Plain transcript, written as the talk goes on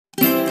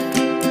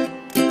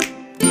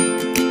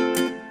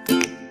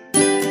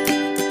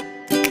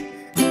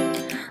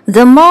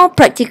The more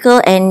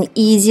practical and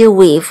easier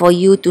way for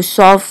you to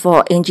solve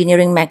for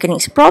engineering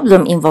mechanics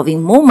problem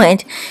involving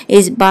moment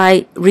is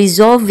by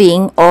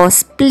resolving or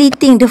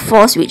splitting the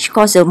force which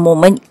cause a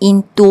moment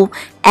into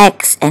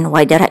x and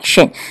y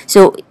direction.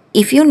 So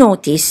if you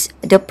notice,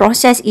 the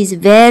process is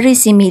very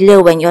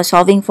similar when you're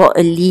solving for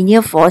a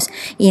linear force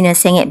in a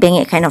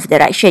sengit-bengit kind of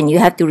direction.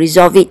 You have to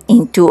resolve it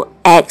into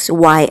x,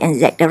 y and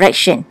z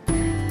direction.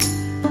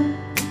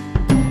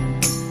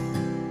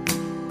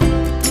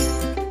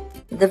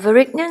 The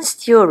Resultants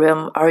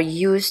theorem are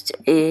used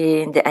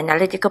in the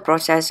analytical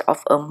process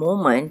of a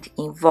moment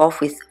involved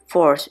with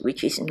force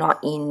which is not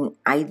in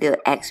either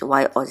x,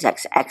 y or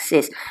z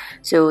axis.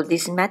 So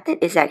this method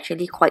is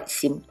actually quite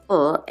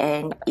simple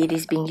and it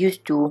is being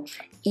used to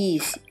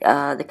ease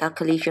the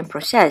calculation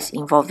process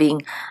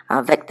involving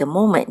vector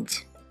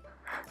moment.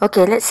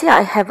 Okay, let's say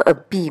I have a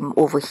beam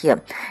over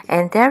here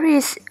and there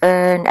is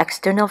an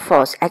external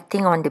force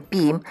acting on the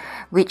beam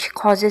which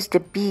causes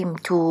the beam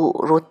to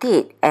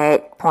rotate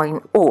at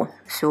point O.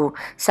 So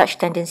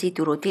such tendency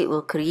to rotate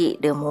will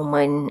create the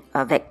moment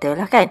vector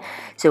lah kan.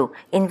 So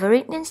in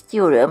Resultants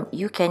theorem,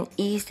 you can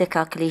ease the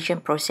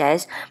calculation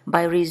process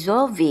by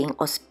resolving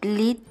or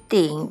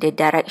splitting the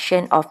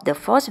direction of the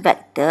force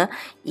vector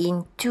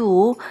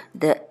into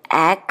the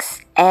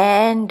x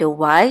and the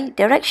y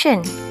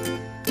direction.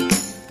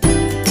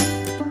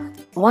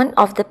 One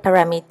of the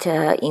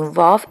parameters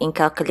involved in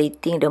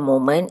calculating the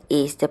moment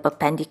is the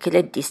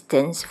perpendicular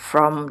distance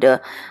from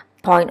the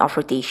point of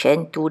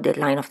rotation to the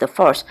line of the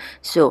force.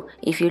 So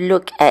if you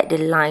look at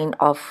the line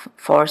of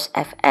force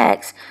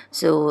Fx,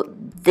 so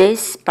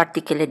this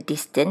particular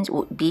distance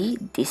would be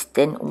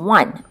distance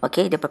 1,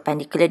 okay, the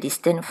perpendicular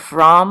distance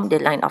from the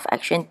line of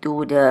action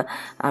to the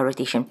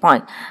rotation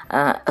point.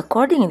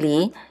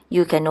 Accordingly,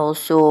 you can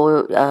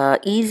also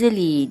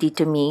easily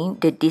determine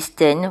the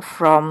distance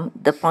from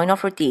the point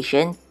of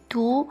rotation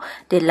to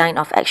the line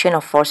of action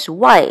of force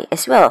y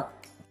as well.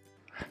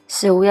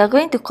 So we are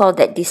going to call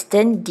that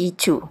distance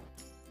d2.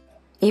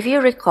 If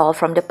you recall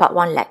from the part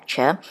 1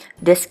 lecture,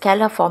 the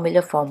scalar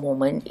formula for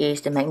moment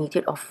is the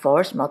magnitude of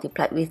force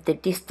multiplied with the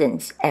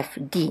distance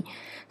fd.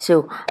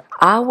 So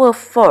our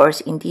force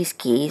in this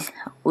case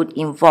would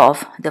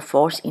involve the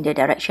force in the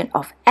direction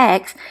of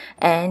x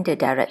and the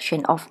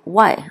direction of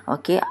y.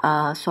 Okay,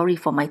 sorry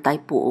for my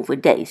typo over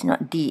there. It's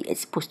not d,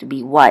 it's supposed to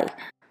be y.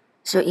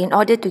 So in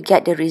order to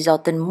get the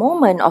resultant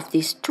moment of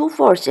these two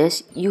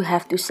forces, you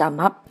have to sum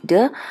up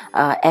the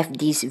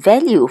fd's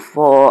value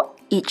for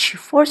each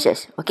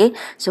forces. Okay,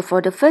 so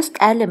for the first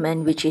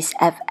element, which is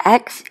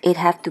fx, it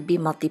have to be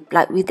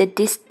multiplied with the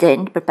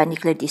distance,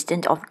 perpendicular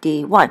distance of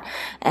d1,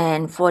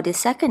 and for the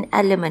second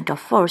element of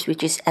force,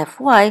 which is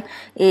fy,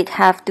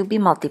 it have to be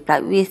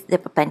multiplied with the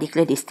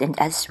perpendicular distance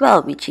as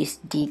well, which is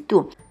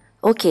d2.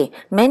 Okay,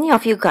 many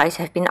of you guys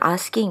have been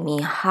asking me,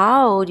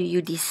 how do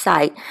you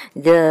decide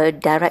the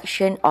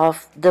direction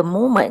of the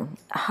moment?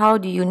 How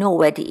do you know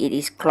whether it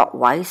is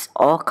clockwise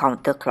or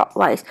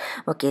counterclockwise?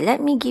 Okay,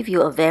 let me give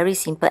you a very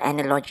simple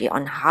analogy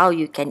on how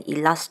you can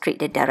illustrate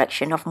the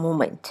direction of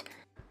movement.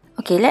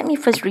 Okay, let me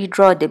first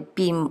redraw the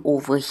beam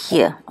over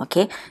here.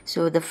 Okay,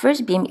 so the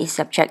first beam is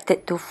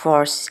subjected to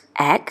force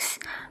X,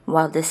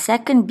 while the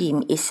second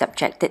beam is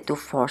subjected to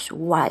force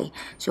Y.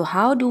 So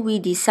how do we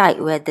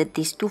decide whether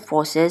these two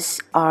forces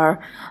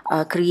are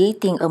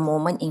creating a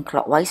moment in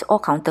clockwise or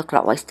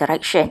counterclockwise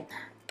direction?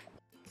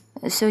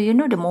 So you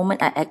know the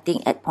moment are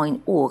acting at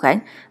point O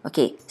kan?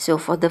 Okay, so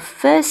for the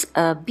first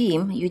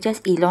beam, you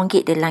just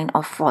elongate the line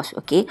of force,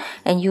 okay?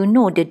 And you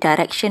know the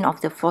direction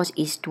of the force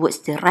is towards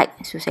the right.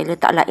 So saya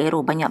letaklah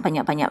arrow banyak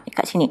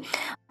kat sini.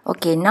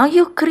 Okay, now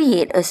you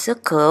create a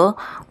circle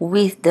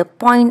with the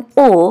point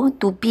O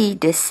to be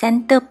the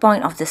center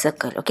point of the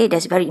circle. Okay,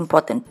 that's very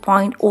important.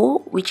 Point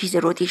O, which is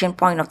the rotation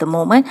point of the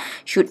moment,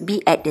 should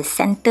be at the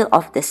center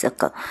of the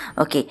circle.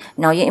 Okay,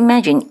 now you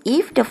imagine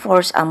if the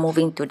force are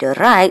moving to the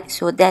right,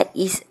 so that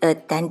is a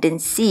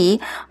tendency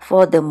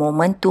for the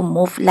moment to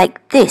move like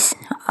this,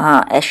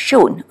 as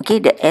shown. Okay,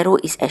 the arrow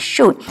is as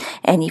shown.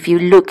 And if you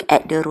look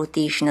at the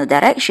rotational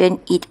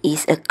direction, it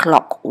is a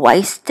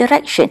clockwise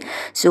direction.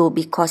 So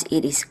because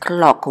it is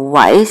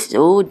clockwise,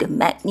 so the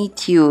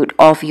magnitude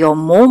of your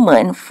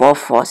moment for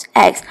force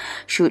X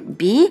should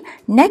be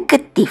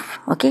negative.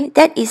 Okay,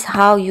 that is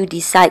how you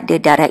decide the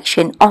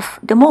direction of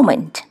the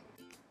moment.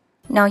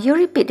 Now you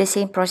repeat the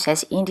same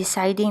process in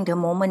deciding the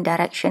moment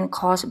direction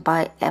caused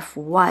by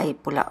Fy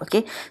pula,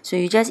 okay? So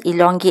you just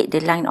elongate the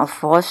line of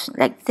force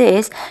like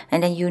this,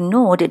 and then you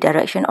know the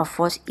direction of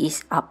force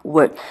is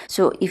upward.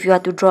 So if you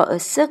are to draw a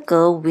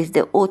circle with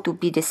the O to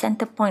be the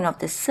center point of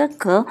the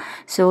circle,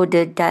 so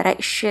the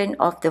direction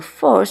of the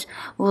force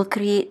will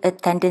create a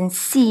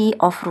tendency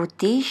of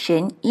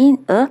rotation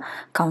in a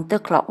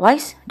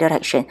counterclockwise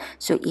direction.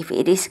 So if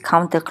it is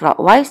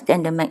counterclockwise,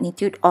 then the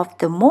magnitude of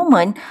the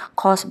moment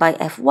caused by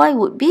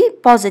Fy would be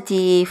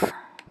positive.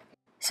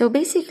 So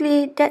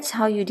basically, that's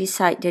how you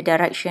decide the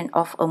direction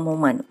of a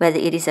moment, whether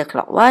it is a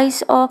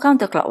clockwise or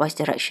counterclockwise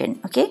direction,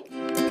 okay?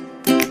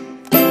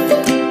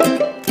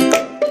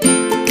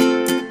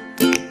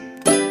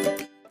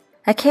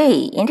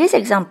 Okay, in this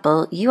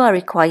example, you are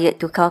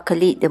required to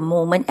calculate the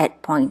moment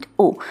at point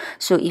O.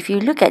 So if you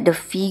look at the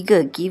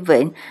figure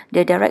given,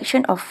 the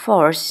direction of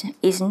force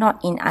is not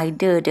in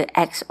either the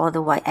x or the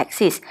y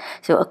axis.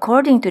 So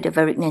according to the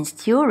Varignan's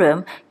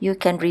theorem, you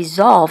can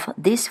resolve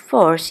this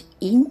force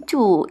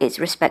into its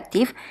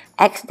respective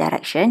x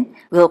direction.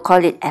 We'll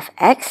call it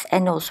fx,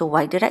 and also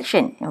y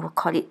direction, and we'll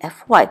call it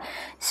fy.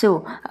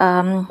 So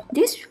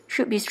this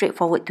should be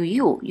straightforward to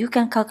you. You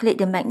can calculate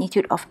the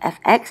magnitude of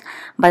fx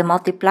by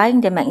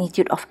multiplying the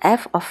magnitude of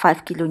f of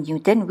 5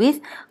 kilonewton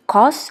with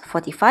cos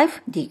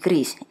 45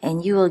 degrees, and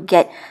you will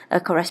get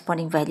a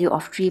corresponding value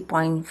of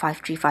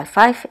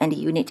 3.5355, and the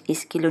unit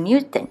is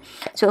kilonewton.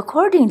 So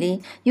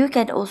accordingly, you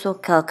can also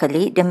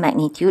calculate the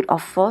magnitude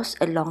of force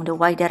along the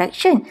y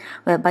direction,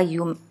 whereby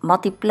you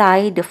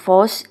multiply the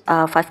force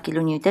 5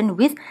 kilonewton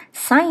with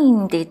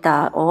sine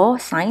theta, or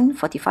sine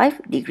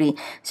 45 degree.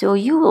 So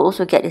you will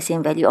also get the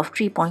same value of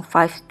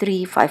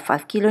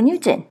 3.5355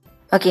 kilonewton.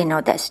 Okay,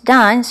 now that's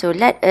done. So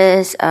let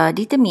us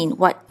determine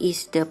what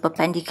is the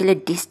perpendicular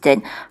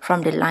distance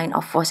from the line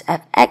of force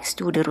Fx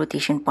to the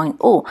rotation point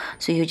O.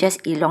 So you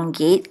just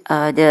elongate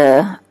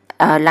the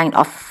line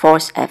of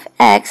force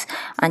Fx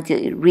until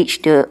it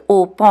reach the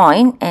O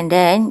point, and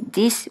then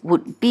this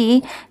would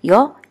be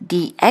your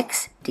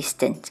dx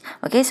distance.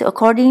 Okay, so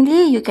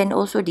accordingly, you can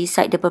also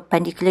decide the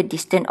perpendicular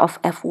distance of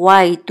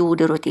Fy to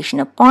the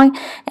rotational point,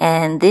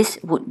 and this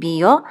would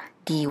be your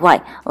dy.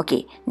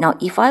 Okay, now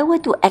if I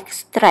were to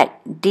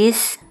extract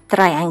this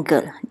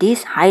triangle,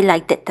 this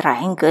highlighted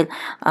triangle,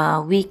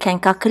 we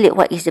can calculate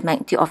what is the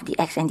magnitude of the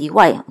x and dy.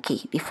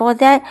 Okay, before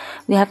that,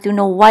 we have to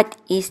know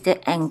what is the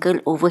angle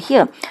over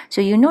here.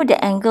 So you know the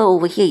angle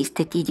over here is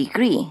 30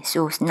 degree.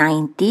 So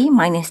 90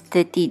 minus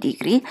 30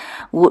 degree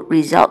would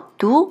result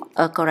to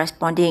a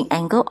corresponding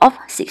angle of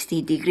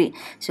 60 degree.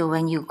 So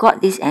when you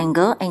got this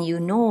angle and you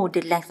know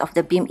the length of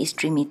the beam is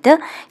 3 meter,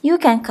 you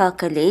can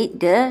calculate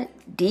the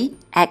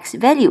dx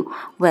value,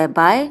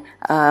 whereby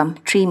 3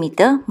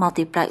 meter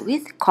multiplied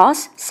with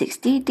cos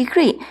 60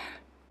 degree.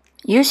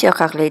 Use your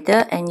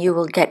calculator and you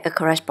will get a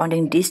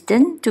corresponding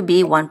distance to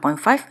be 1.5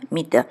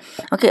 meter.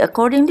 Okay,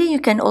 accordingly, you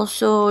can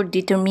also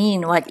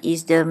determine what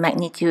is the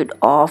magnitude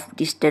of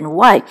distance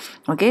y.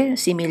 Okay,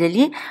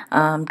 similarly,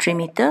 3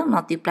 meter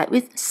multiplied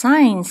with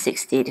sine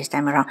 60 this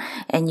time around,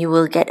 and you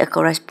will get a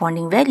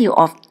corresponding value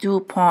of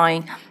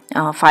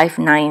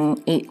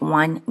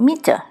 2.5981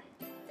 meter.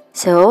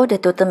 So the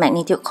total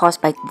magnitude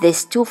caused by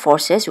these two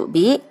forces would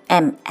be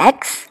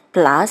mx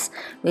plus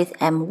with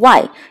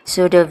my.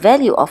 So the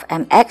value of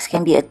mx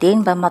can be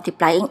attained by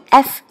multiplying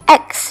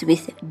fx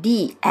with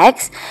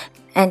dx,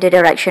 and the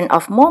direction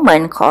of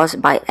moment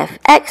caused by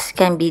fx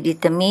can be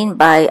determined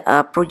by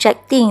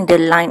projecting the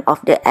line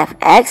of the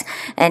fx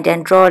and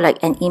then draw like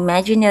an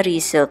imaginary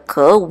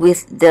circle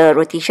with the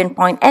rotation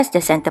point as the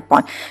center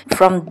point.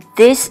 From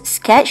this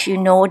sketch, you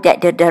know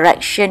that the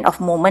direction of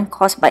moment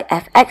caused by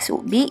fx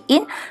would be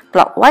in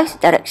clockwise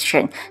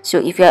direction. So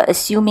if you are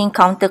assuming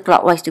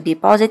counterclockwise to be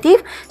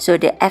positive, so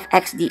the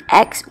fx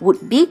dx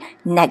would be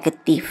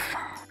negative.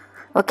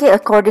 Okay,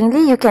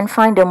 accordingly, you can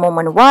find the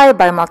moment y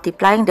by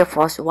multiplying the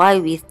force y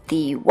with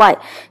dy.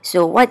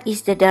 So what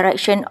is the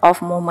direction of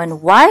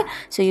moment y?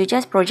 So you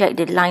just project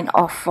the line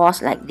of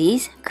force like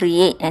this,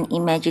 create an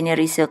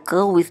imaginary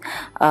circle with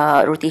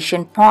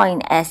rotation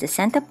point as the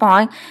center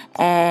point,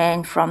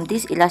 and from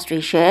this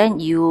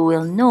illustration, you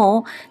will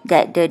know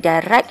that the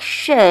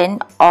direction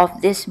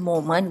of this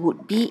moment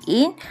would be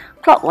in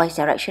clockwise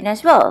direction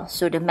as well.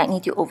 So the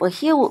magnitude over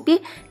here would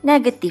be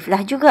negative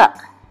lah juga.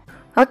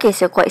 Okay,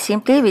 so quite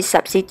simply, we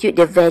substitute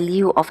the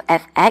value of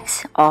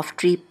fx of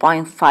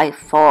 3.54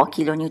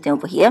 kilonewton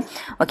over here.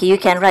 Okay, you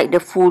can write the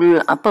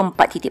full 4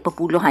 titik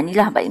perpuluhan ni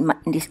lah, but in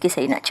this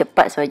case saya nak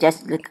cepat, so I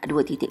just letak 2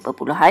 titik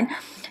perpuluhan.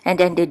 And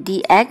then the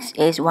dx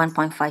is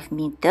 1.5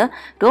 meter.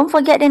 Don't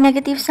forget the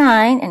negative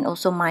sign, and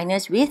also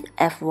minus with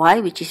fy,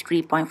 which is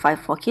 3.54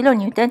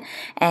 kilonewton,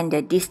 and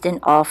the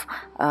distance of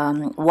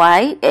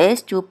y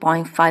is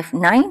 2.59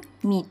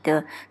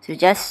 meter. So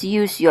just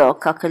use your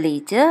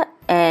calculator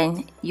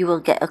and you will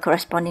get a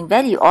corresponding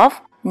value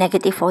of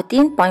negative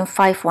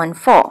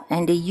 14.514,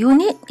 and the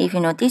unit, if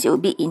you notice, it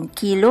will be in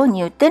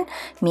kilonewton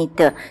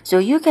meter. So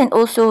you can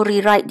also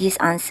rewrite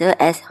this answer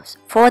as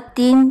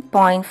 14.514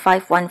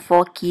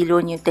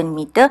 kilonewton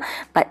meter,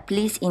 but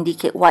please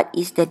indicate what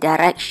is the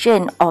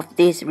direction of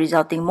this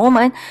resulting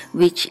moment,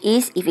 which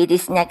is, if it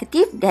is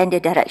negative, then the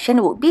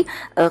direction would be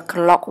a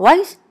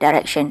clockwise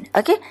direction.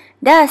 Okay,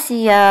 dah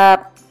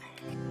siap.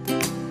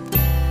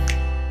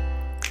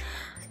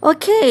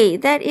 Okay,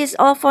 that is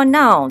all for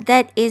now.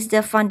 That is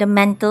the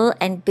fundamental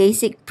and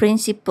basic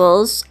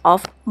principles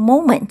of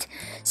moment.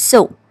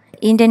 So,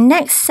 in the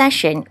next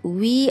session,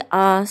 we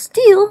are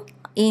still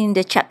in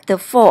the chapter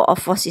 4 of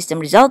force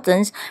system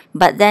resultants,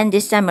 but then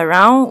this time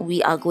around,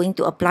 we are going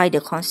to apply the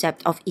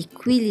concept of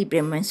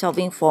equilibrium when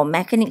solving for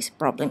mechanics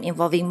problem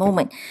involving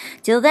moment.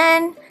 Till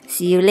then,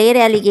 see you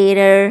later,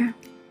 alligator.